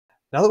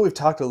Now that we've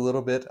talked a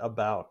little bit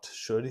about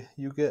should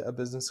you get a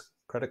business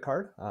credit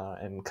card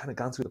and kind of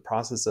gone through the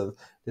process of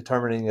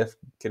determining if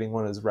getting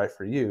one is right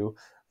for you,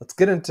 let's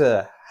get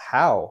into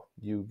how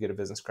you get a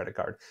business credit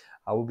card.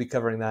 We'll be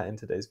covering that in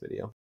today's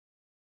video.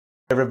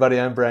 Hey everybody,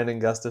 I'm Brandon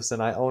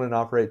Gustafson. I own and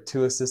operate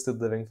 2 assisted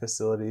living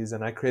facilities,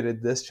 and I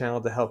created this channel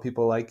to help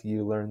people like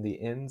you learn the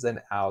ins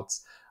and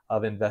outs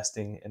of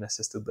investing in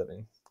assisted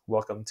living.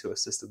 Welcome to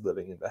Assisted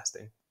Living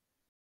Investing.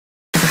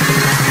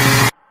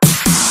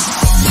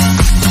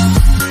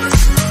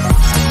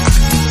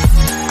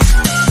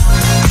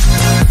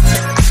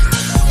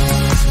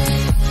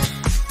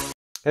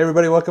 Hey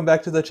everybody, welcome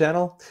back to the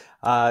channel.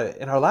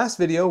 In our last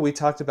video, we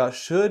talked about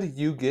should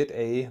you get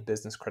a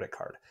business credit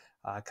card.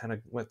 Kind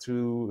of went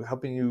through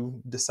helping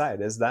you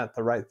decide, is that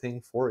the right thing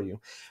for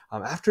you?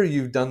 After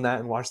you've done that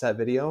and watched that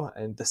video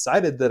and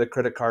decided that a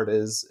credit card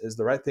is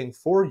the right thing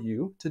for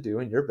you to do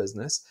in your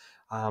business,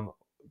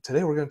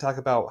 today we're going to talk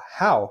about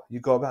how you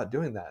go about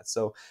doing that.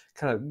 So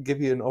kind of give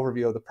you an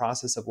overview of the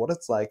process of what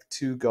it's like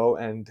to go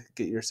and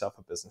get yourself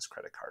a business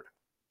credit card.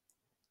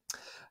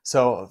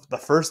 So the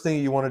first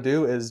thing you want to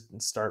do is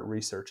start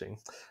researching.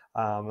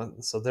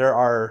 So there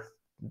are,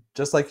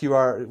 just like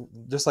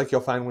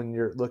you'll find when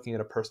you're looking at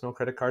a personal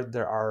credit card,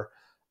 there are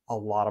a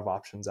lot of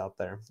options out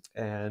there.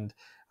 And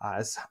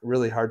it's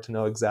really hard to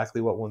know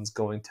exactly what one's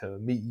going to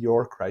meet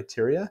your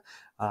criteria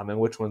and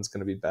which one's going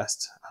to be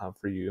best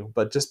for you.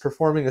 But just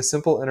performing a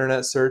simple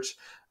internet search,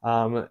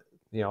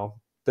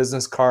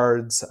 business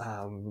cards,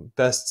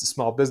 best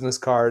small business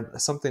card,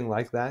 something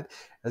like that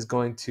is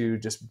going to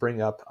just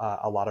bring up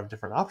a lot of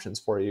different options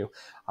for you.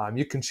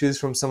 You can choose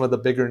from some of the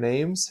bigger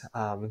names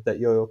that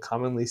you'll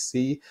commonly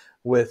see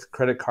with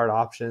credit card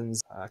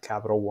options,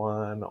 Capital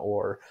One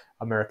or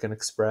American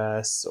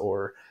Express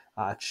or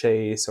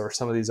Chase or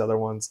some of these other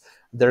ones.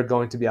 They're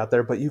going to be out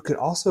there, but you could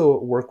also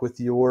work with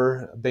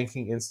your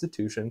banking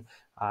institution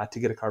to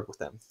get a card with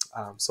them.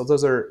 So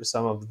those are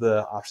some of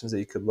the options that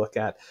you could look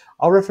at.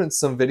 I'll reference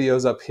some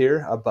videos up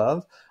here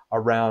above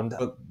around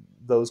what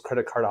those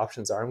credit card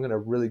options are. I'm going to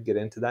really get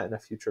into that in a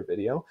future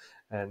video,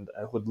 and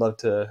I would love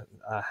to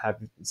have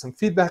some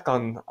feedback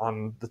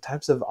on the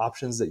types of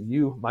options that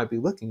you might be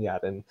looking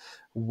at and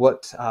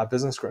what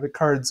business credit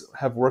cards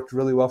have worked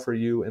really well for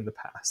you in the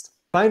past.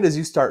 Find as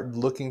you start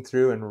looking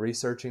through and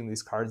researching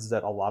these cards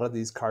that a lot of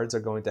these cards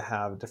are going to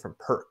have different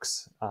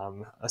perks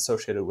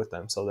associated with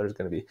them. So there's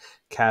going to be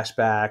cash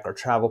back or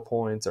travel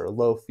points or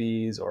low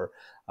fees or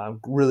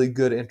really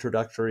good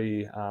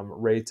introductory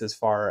rates as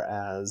far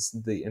as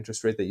the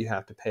interest rate that you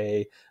have to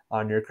pay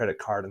on your credit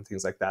card and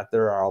things like that.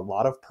 There are a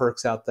lot of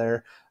perks out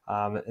there,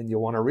 and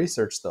you'll want to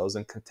research those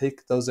and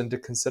take those into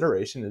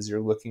consideration as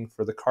you're looking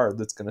for the card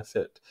that's going to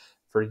fit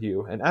for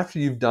you. And after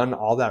you've done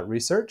all that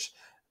research,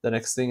 the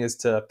next thing is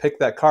to pick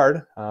that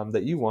card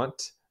that you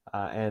want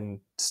and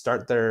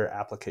start their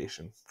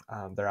application.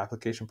 Their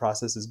application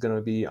process is going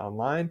to be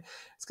online.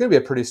 It's going to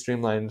be a pretty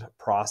streamlined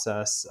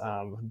process,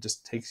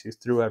 just takes you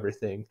through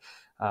everything.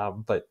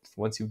 But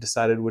once you've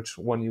decided which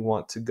one you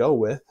want to go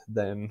with,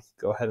 then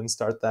go ahead and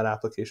start that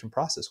application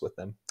process with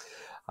them.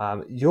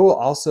 You'll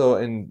also,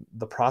 in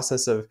the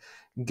process of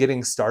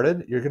getting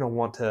started, you're going to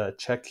want to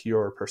check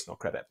your personal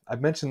credit. I've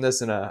mentioned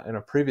this in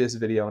a previous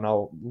video, and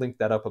I'll link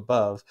that up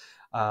above.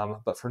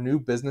 But for new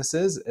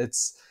businesses,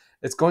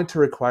 it's going to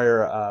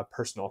require a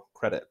personal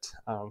credit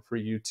for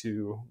you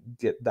to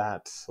get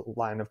that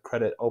line of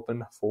credit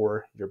open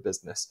for your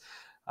business.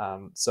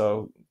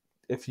 So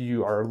if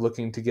you are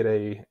looking to get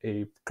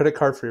a credit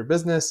card for your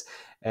business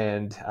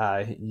and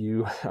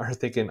you are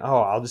thinking,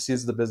 oh, I'll just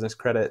use the business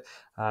credit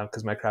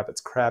because my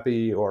credit's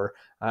crappy, or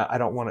I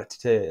don't want it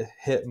to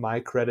hit my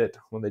credit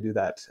when they do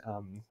that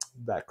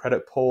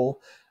credit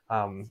pull,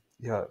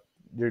 you're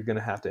going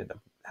to have to end up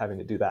having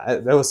to do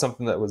that. That was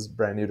something that was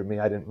brand new to me.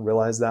 I didn't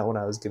realize that when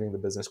I was getting the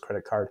business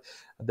credit card,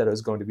 that it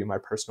was going to be my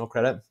personal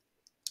credit.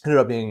 It ended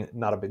up being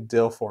not a big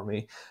deal for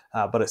me,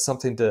 but it's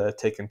something to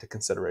take into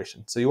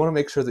consideration. So you want to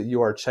make sure that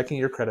you are checking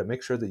your credit,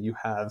 make sure that you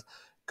have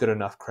good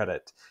enough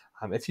credit.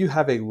 If you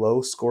have a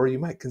low score, you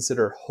might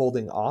consider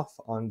holding off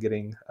on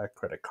getting a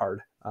credit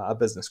card, a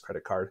business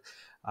credit card.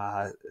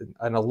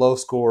 And a low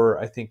score,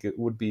 I think it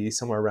would be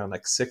somewhere around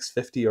like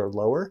 650 or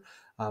lower.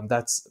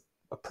 That's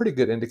a pretty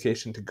good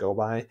indication to go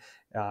by.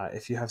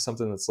 If you have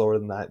something that's lower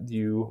than that,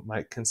 you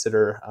might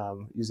consider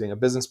using a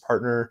business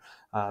partner,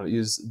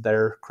 use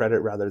their credit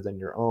rather than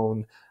your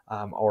own,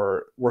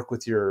 or work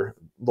with your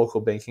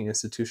local banking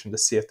institution to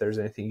see if there's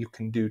anything you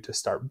can do to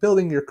start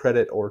building your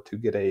credit or to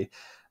get a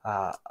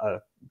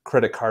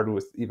credit card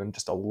with even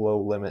just a low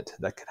limit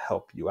that could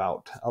help you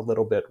out a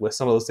little bit with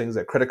some of those things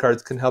that credit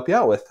cards can help you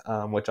out with,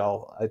 which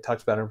I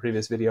talked about in a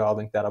previous video. I'll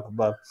link that up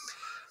above.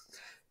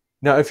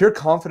 Now, if you're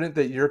confident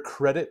that your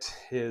credit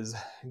is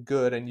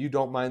good and you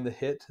don't mind the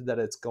hit that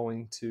it's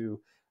going to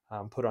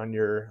put on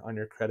your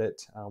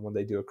credit when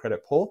they do a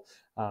credit pull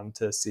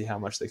to see how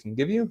much they can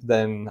give you,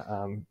 then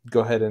go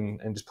ahead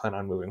and just plan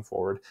on moving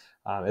forward.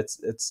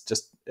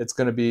 It's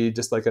going to be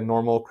just like a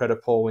normal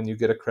credit pull when you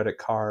get a credit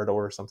card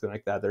or something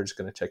like that. They're just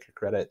going to check your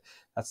credit.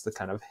 That's the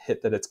kind of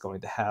hit that it's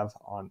going to have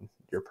on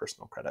your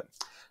personal credit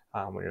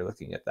when you're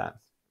looking at that.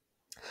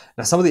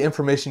 Now, some of the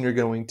information you're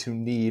going to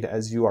need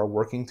as you are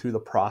working through the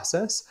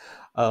process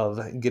of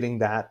getting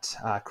that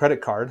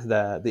credit card,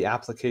 the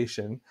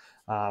application,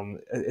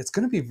 it's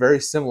going to be very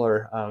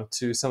similar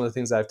to some of the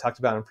things I've talked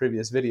about in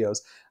previous videos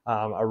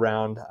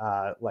around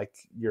like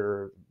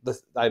the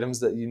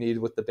items that you need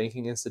with the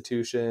banking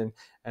institution,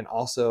 and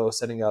also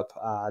setting up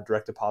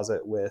direct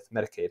deposit with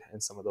Medicaid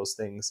and some of those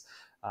things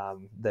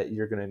that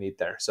you're going to need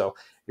there. So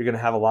you're going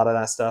to have a lot of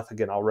that stuff.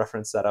 Again, I'll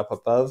reference that up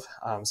above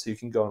so you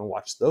can go and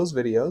watch those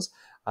videos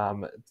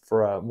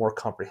for a more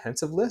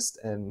comprehensive list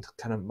and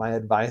kind of my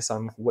advice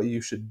on what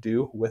you should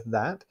do with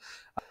that.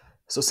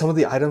 So some of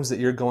the items that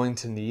you're going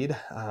to need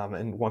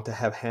and want to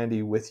have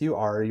handy with you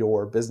are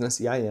your business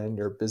EIN,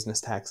 your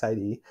business tax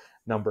ID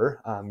number,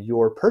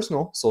 your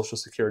personal social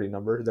security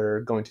number.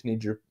 They're going to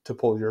need to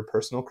pull your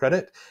personal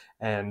credit,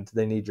 and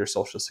they need your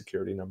social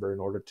security number in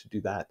order to do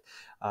that.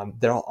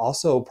 They're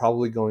also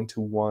probably going to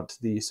want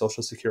the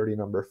social security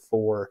number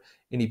for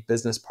any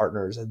business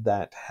partners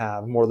that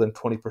have more than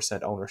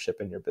 20% ownership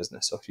in your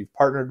business. So if you've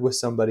partnered with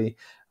somebody,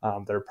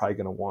 they're probably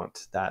going to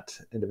want that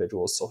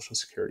individual's social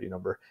security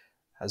number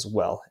as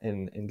well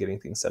in getting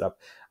things set up.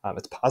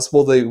 It's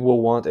possible they will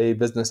want a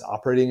business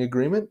operating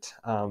agreement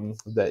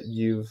that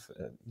you've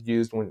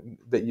used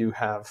that you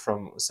have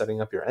from setting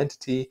up your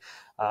entity,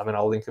 and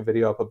I'll link a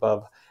video up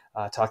above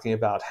talking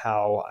about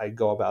how I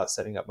go about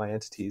setting up my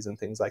entities and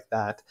things like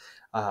that.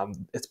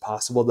 It's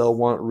possible they'll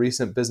want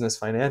recent business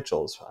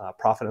financials,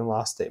 profit and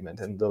loss statement,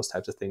 and those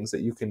types of things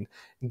that you can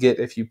get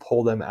if you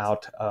pull them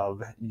out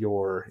of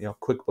your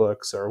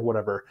QuickBooks or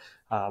whatever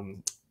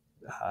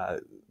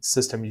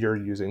system you're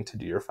using to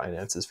do your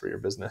finances for your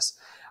business.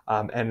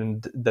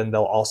 And then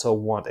they'll also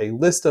want a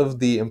list of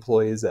the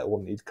employees that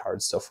will need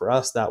cards. So for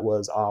us, that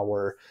was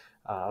our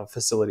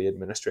facility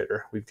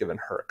administrator. We've given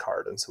her a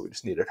card, and so we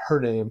just needed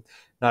her name,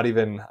 not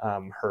even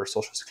her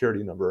social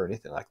security number or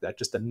anything like that,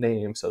 just a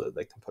name so that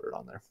they can put it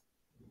on there.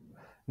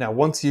 Now,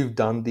 once you've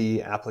done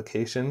the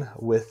application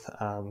with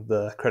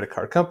the credit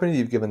card company,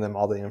 you've given them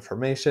all the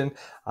information,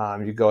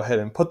 you go ahead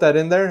and put that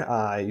in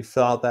there, you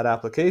fill out that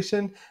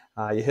application,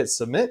 you hit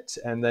submit,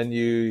 and then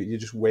you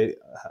just wait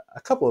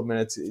a couple of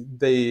minutes.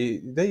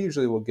 They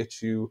usually will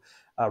get you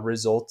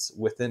results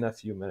within a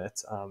few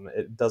minutes.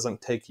 It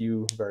doesn't take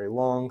you very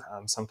long.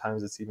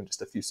 Sometimes it's even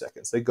just a few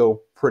seconds. They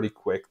go pretty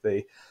quick.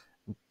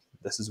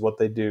 This is what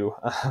they do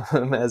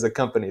as a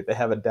company. They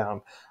have it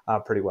down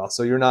pretty well.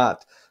 So you're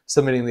not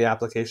submitting the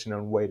application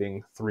and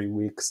waiting 3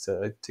 weeks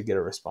to get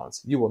a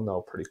response. You will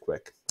know pretty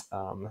quick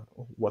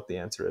what the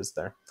answer is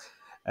there.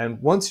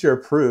 And once you're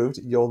approved,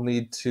 you'll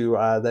need to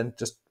then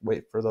just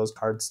wait for those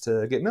cards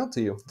to get mailed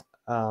to you.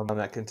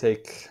 That can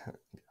take,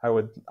 I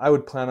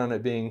would plan on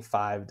it being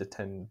 5 to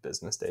 10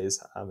 business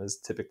days is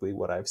typically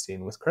what I've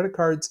seen with credit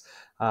cards.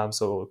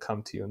 So it will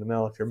come to you in the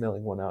mail. If you're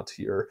mailing one out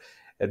to your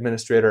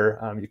administrator,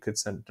 you could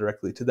send it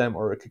directly to them,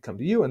 or it could come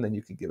to you and then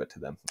you can give it to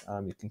them.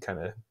 You can kind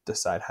of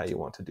decide how you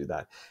want to do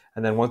that.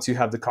 And then once you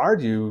have the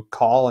card, you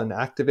call and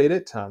activate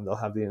it. They'll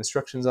have the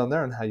instructions on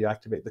there on how you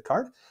activate the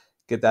card.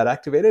 Get that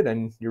activated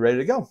and you're ready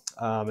to go.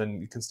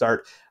 And you can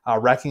start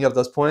racking up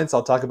those points.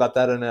 I'll talk about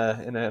that in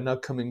an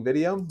upcoming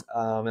video,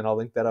 and I'll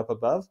link that up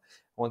above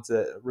once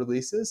it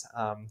releases.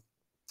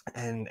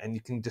 And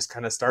you can just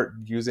kind of start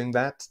using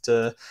that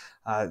to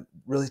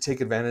really take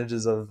advantage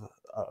of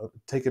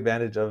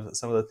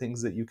some of the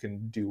things that you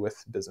can do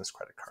with business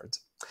credit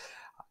cards.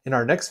 In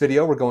our next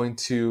video, we're going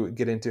to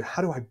get into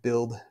how do I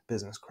build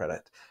business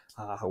credit?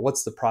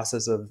 What's the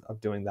process of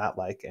doing that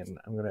like? And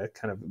I'm going to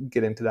kind of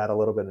get into that a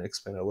little bit and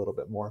explain it a little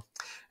bit more.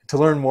 To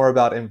learn more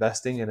about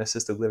investing in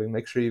assisted living,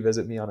 make sure you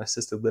visit me on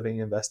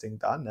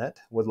assistedlivinginvesting.net.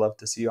 Would love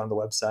to see you on the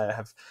website. I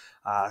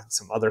have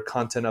some other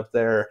content up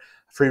there,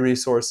 free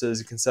resources.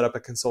 You can set up a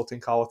consulting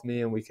call with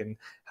me and we can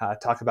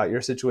talk about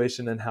your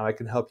situation and how I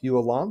can help you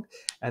along.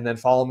 And then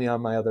follow me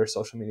on my other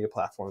social media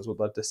platforms. Would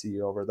love to see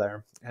you over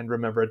there. And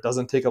remember, it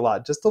doesn't take a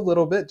lot, just a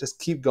little bit. Just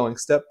keep going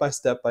step by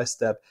step by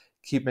step.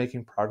 Keep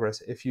making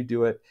progress. If you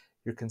do it,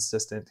 you're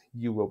consistent,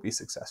 you will be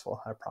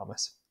successful, I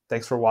promise.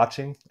 Thanks for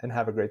watching and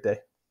have a great day.